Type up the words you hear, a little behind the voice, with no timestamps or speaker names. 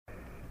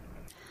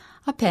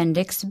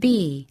Appendix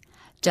B,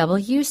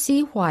 W.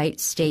 C.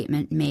 White's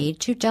statement made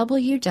to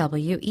W.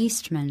 W.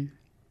 Eastman.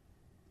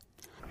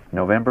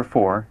 November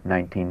 4,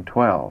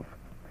 1912.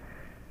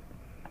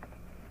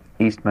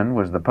 Eastman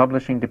was the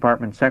Publishing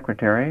Department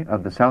Secretary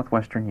of the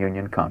Southwestern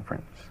Union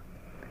Conference.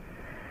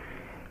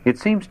 It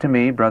seems to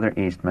me, Brother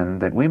Eastman,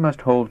 that we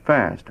must hold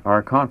fast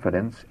our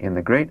confidence in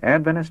the great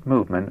Adventist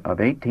movement of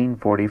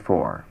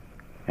 1844,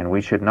 and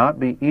we should not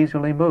be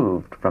easily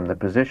moved from the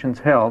positions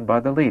held by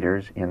the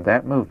leaders in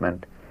that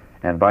movement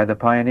and by the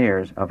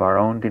pioneers of our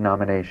own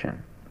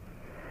denomination.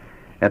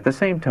 At the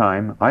same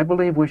time, I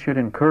believe we should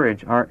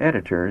encourage our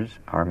editors,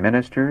 our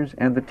ministers,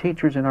 and the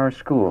teachers in our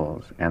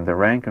schools, and the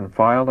rank and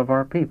file of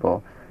our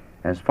people,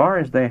 as far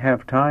as they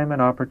have time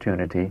and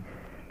opportunity,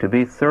 to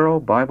be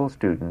thorough Bible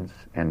students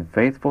and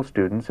faithful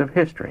students of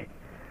history,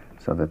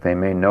 so that they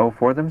may know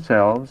for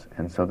themselves,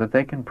 and so that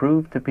they can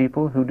prove to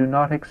people who do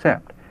not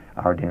accept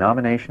our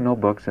denominational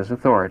books as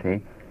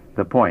authority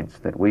the points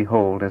that we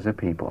hold as a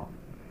people.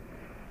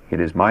 It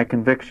is my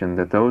conviction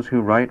that those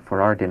who write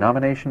for our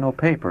denominational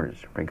papers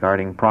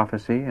regarding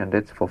prophecy and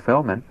its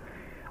fulfillment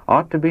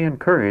ought to be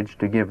encouraged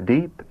to give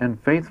deep and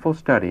faithful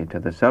study to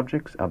the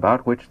subjects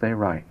about which they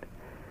write,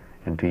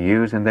 and to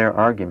use in their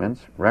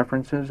arguments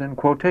references and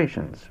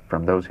quotations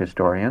from those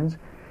historians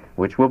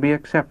which will be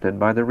accepted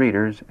by the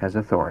readers as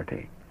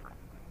authority.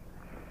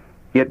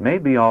 It may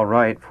be all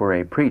right for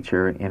a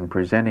preacher in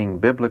presenting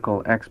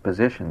biblical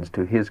expositions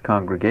to his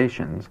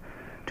congregations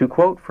to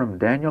quote from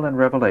Daniel and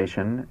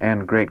Revelation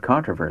and Great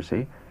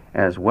Controversy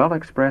as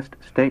well-expressed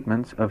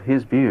statements of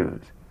his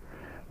views,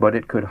 but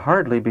it could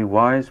hardly be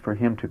wise for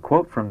him to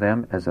quote from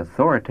them as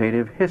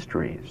authoritative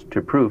histories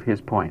to prove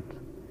his points.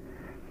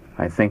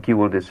 I think you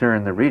will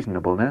discern the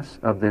reasonableness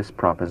of this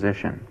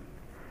proposition.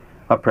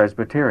 A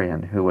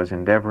Presbyterian who was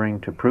endeavoring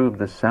to prove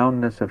the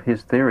soundness of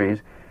his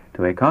theories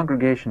to a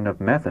congregation of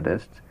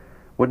Methodists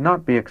would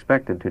not be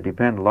expected to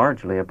depend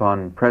largely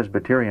upon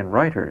Presbyterian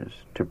writers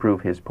to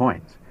prove his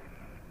points.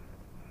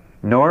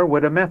 Nor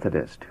would a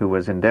Methodist who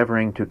was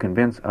endeavoring to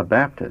convince a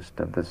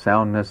Baptist of the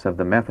soundness of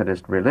the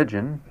Methodist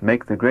religion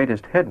make the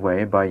greatest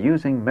headway by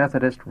using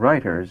Methodist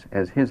writers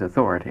as his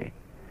authority.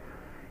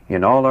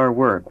 In all our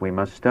work, we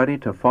must study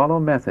to follow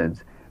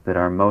methods that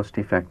are most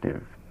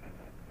effective.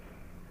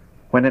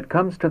 When it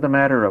comes to the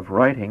matter of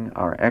writing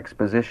our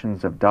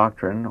expositions of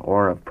doctrine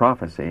or of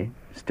prophecy,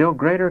 still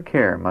greater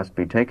care must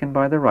be taken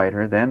by the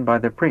writer than by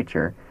the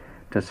preacher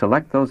to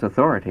select those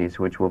authorities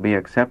which will be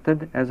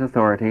accepted as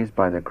authorities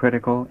by the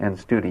critical and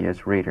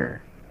studious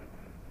reader.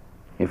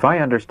 If I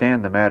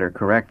understand the matter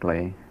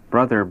correctly,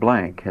 Brother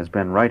Blank has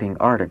been writing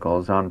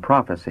articles on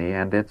prophecy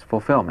and its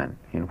fulfillment,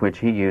 in which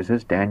he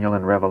uses Daniel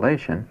and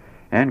Revelation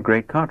and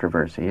Great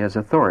Controversy as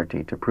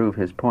authority to prove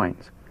his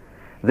points.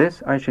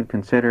 This I should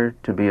consider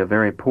to be a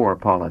very poor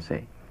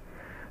policy.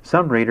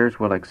 Some readers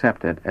will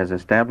accept it as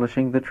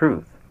establishing the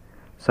truth.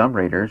 Some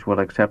readers will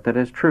accept it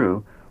as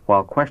true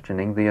while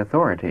questioning the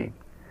authority.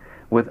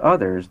 With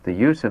others, the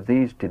use of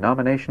these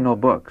denominational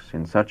books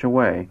in such a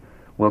way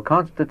will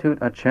constitute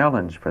a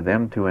challenge for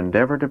them to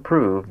endeavor to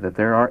prove that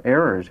there are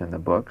errors in the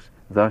books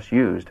thus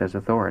used as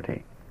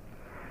authority.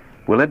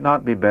 Will it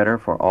not be better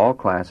for all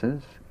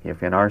classes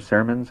if in our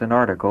sermons and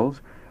articles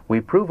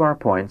we prove our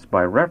points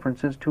by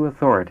references to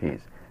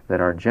authorities that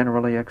are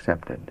generally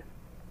accepted?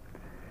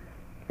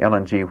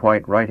 Ellen G.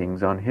 White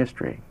Writings on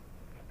History.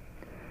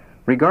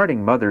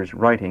 Regarding Mother's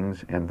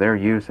writings and their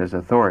use as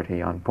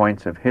authority on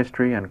points of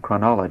history and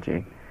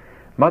chronology,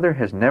 Mother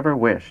has never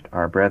wished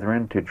our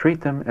brethren to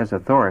treat them as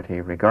authority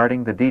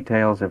regarding the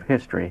details of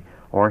history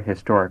or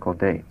historical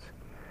dates.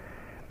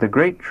 The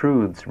great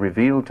truths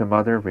revealed to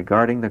Mother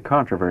regarding the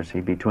controversy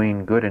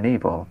between good and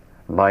evil,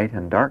 light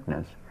and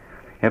darkness,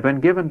 have been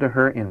given to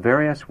her in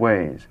various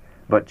ways,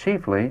 but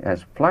chiefly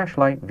as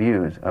flashlight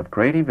views of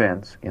great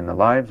events in the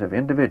lives of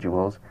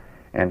individuals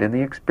and in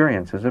the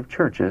experiences of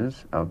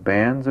churches, of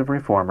bands of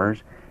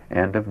reformers,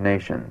 and of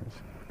nations.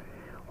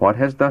 What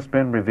has thus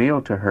been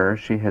revealed to her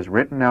she has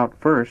written out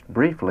first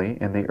briefly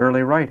in the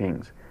early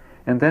writings,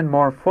 and then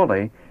more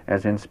fully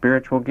as in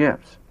spiritual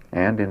gifts,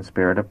 and in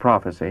spirit of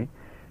prophecy,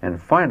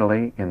 and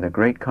finally in the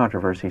Great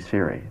Controversy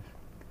series.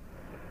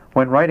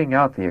 When writing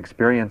out the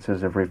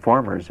experiences of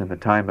reformers in the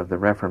time of the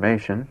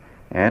Reformation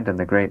and in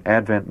the great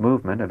Advent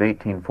movement of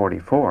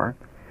 1844,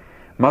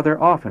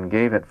 Mother often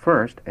gave at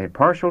first a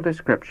partial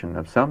description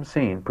of some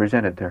scene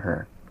presented to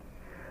her.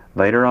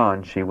 Later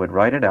on she would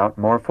write it out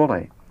more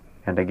fully,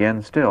 and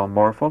again still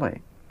more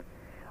fully.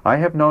 I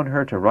have known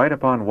her to write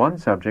upon one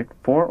subject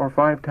 4 or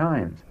 5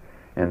 times,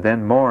 and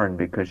then mourn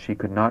because she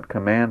could not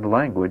command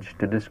language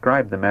to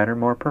describe the matter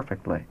more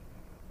perfectly.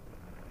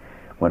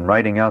 When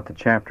writing out the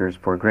chapters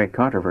for Great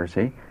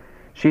Controversy,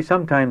 she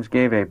sometimes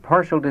gave a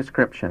partial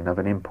description of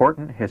an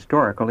important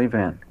historical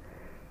event,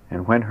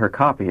 and when her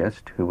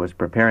copyist, who was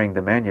preparing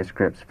the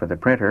manuscripts for the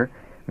printer,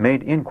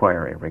 made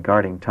inquiry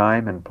regarding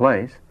time and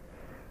place,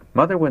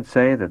 Mother would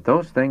say that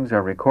those things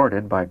are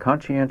recorded by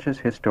conscientious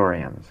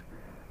historians.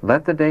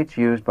 Let the dates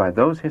used by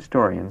those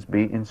historians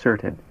be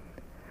inserted.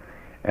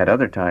 At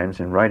other times,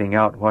 in writing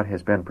out what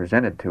has been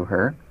presented to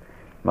her,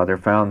 Mother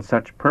found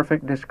such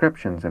perfect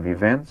descriptions of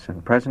events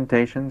and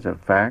presentations of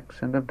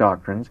facts and of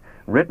doctrines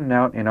written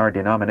out in our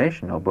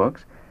denominational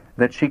books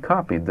that she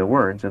copied the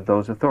words of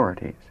those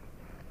authorities.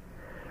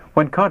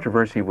 When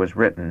controversy was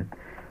written,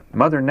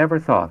 Mother never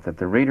thought that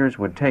the readers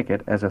would take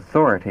it as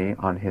authority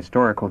on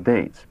historical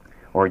dates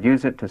or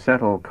use it to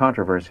settle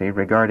controversy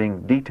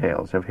regarding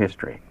details of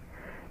history,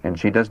 and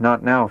she does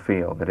not now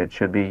feel that it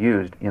should be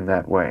used in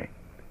that way.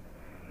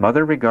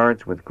 Mother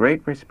regards with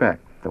great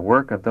respect the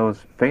work of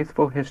those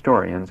faithful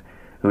historians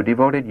who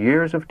devoted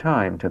years of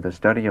time to the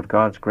study of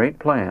God's great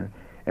plan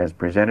as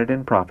presented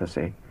in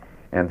prophecy,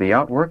 and the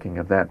outworking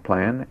of that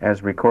plan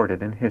as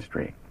recorded in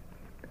history.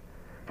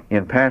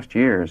 In past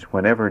years,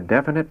 whenever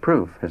definite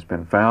proof has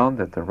been found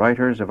that the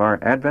writers of our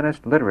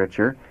Adventist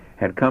literature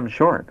had come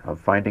short of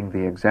finding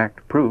the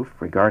exact proof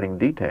regarding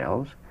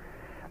details,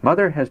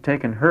 Mother has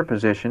taken her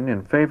position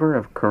in favor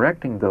of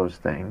correcting those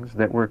things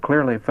that were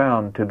clearly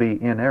found to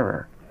be in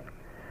error.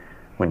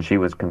 When she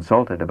was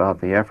consulted about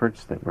the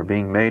efforts that were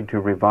being made to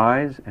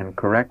revise and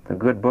correct the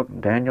good book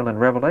Daniel and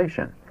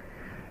Revelation,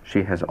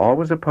 she has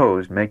always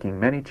opposed making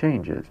many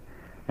changes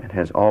and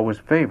has always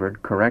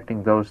favored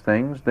correcting those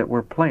things that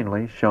were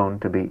plainly shown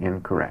to be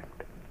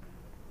incorrect.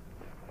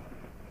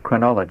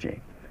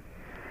 Chronology.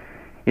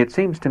 It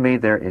seems to me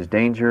there is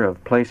danger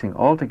of placing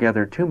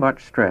altogether too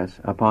much stress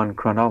upon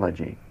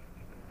chronology.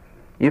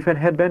 If it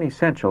had been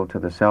essential to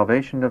the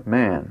salvation of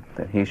man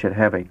that he should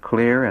have a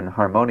clear and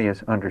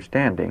harmonious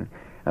understanding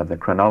of the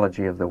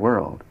chronology of the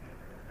world,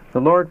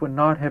 the Lord would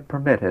not have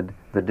permitted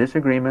the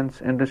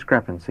disagreements and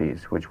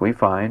discrepancies which we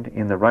find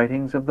in the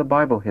writings of the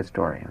Bible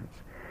historians.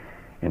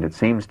 And it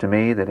seems to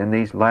me that in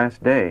these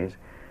last days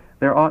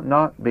there ought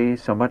not be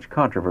so much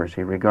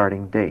controversy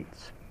regarding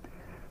dates.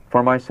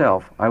 For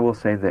myself, I will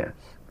say this.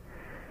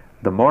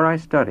 The more I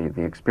study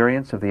the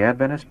experience of the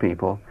Adventist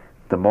people,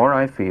 the more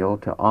I feel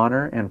to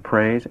honor and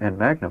praise and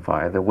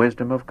magnify the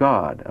wisdom of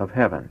God of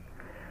heaven,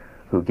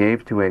 who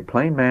gave to a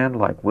plain man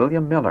like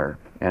William Miller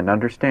an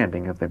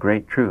understanding of the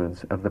great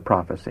truths of the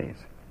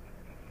prophecies.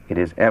 It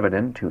is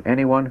evident to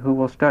anyone who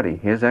will study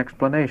his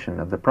explanation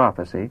of the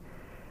prophecy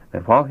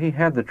that while he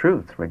had the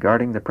truth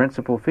regarding the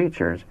principal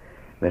features,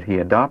 that he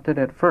adopted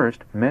at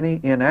first many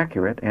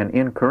inaccurate and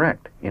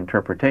incorrect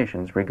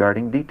interpretations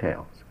regarding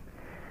details.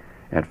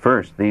 At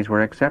first these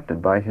were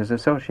accepted by his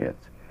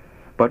associates,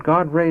 but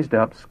God raised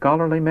up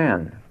scholarly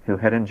men who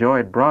had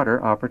enjoyed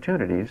broader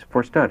opportunities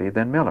for study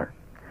than Miller.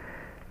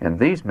 And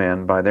these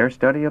men, by their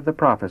study of the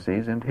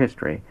prophecies and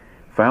history,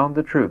 found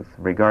the truth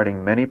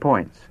regarding many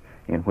points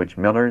in which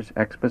Miller's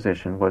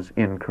exposition was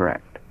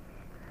incorrect.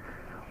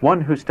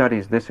 One who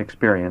studies this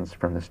experience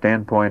from the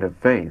standpoint of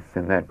faith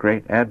in that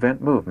great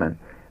Advent movement,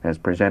 as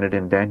presented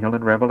in Daniel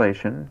and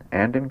Revelation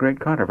and in great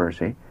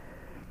controversy,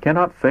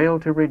 cannot fail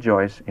to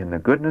rejoice in the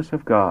goodness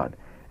of God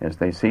as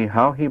they see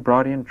how he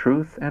brought in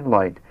truth and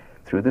light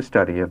through the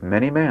study of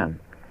many men.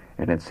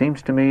 And it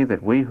seems to me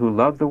that we who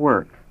love the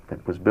work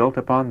that was built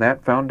upon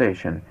that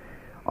foundation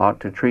ought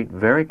to treat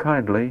very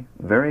kindly,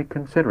 very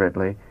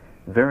considerately,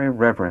 very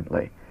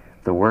reverently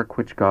the work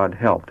which God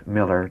helped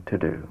Miller to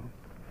do.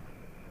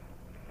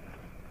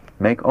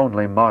 Make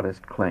only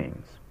modest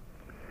claims.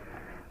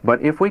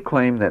 But if we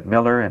claim that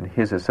Miller and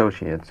his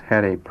associates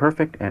had a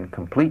perfect and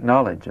complete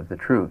knowledge of the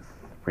truth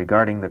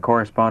regarding the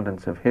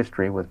correspondence of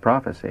history with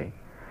prophecy,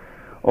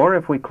 or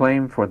if we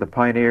claim for the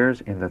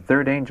pioneers in the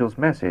third angel's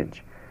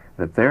message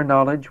that their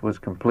knowledge was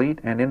complete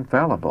and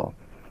infallible,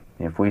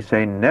 if we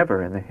say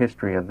never in the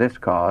history of this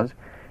cause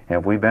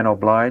have we been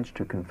obliged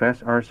to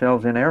confess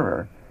ourselves in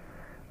error,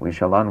 we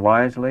shall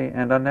unwisely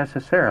and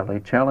unnecessarily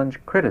challenge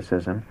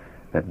criticism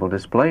that will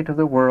display to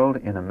the world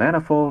in a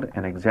manifold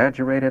and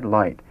exaggerated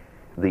light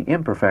the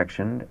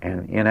imperfection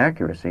and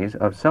inaccuracies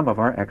of some of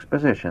our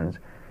expositions,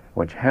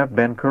 which have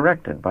been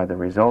corrected by the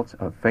results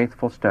of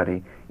faithful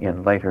study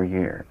in later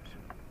years.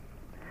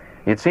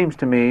 It seems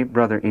to me,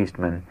 Brother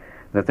Eastman,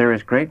 that there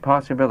is great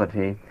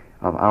possibility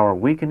of our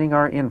weakening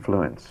our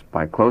influence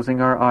by closing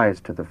our eyes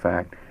to the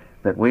fact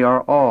that we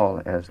are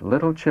all as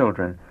little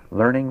children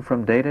learning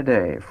from day to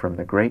day from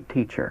the great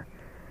teacher,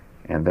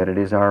 and that it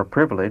is our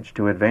privilege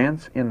to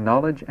advance in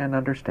knowledge and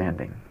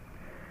understanding.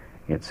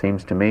 It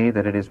seems to me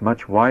that it is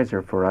much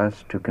wiser for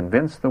us to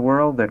convince the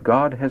world that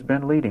God has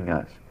been leading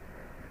us,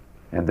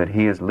 and that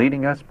He is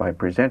leading us by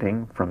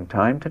presenting from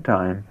time to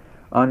time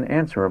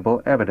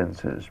unanswerable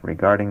evidences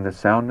regarding the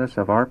soundness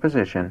of our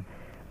position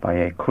by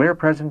a clear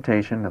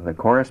presentation of the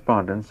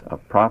correspondence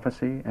of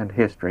prophecy and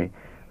history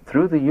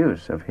through the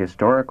use of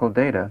historical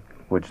data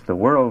which the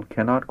world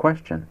cannot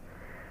question,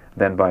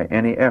 than by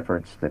any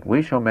efforts that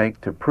we shall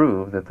make to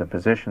prove that the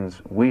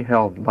positions we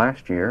held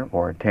last year,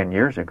 or 10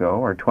 years ago,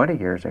 or 20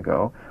 years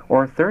ago,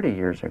 or 30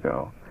 years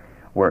ago,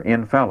 were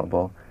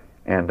infallible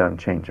and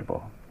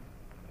unchangeable.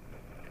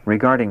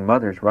 Regarding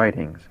Mother's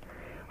writings,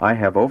 I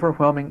have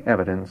overwhelming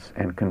evidence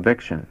and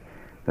conviction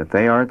that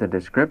they are the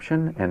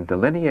description and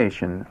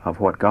delineation of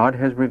what God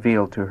has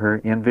revealed to her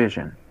in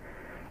vision,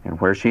 and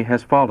where she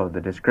has followed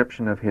the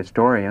description of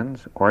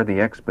historians or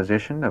the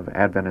exposition of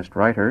Adventist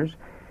writers,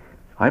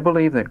 I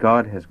believe that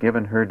God has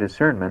given her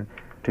discernment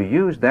to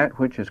use that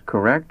which is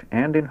correct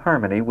and in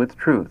harmony with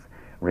truth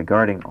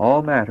regarding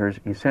all matters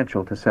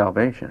essential to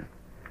salvation.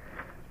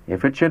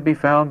 If it should be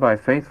found by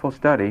faithful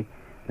study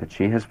that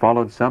she has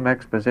followed some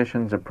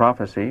expositions of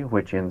prophecy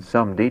which in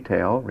some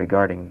detail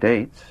regarding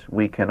dates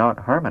we cannot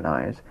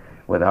harmonize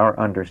with our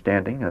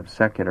understanding of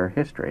secular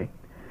history,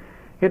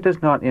 it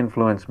does not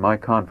influence my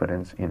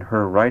confidence in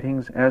her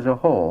writings as a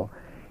whole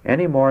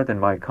any more than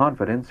my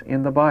confidence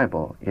in the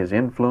Bible is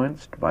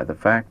influenced by the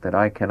fact that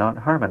I cannot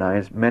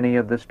harmonize many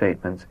of the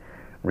statements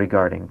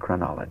regarding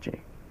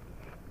chronology.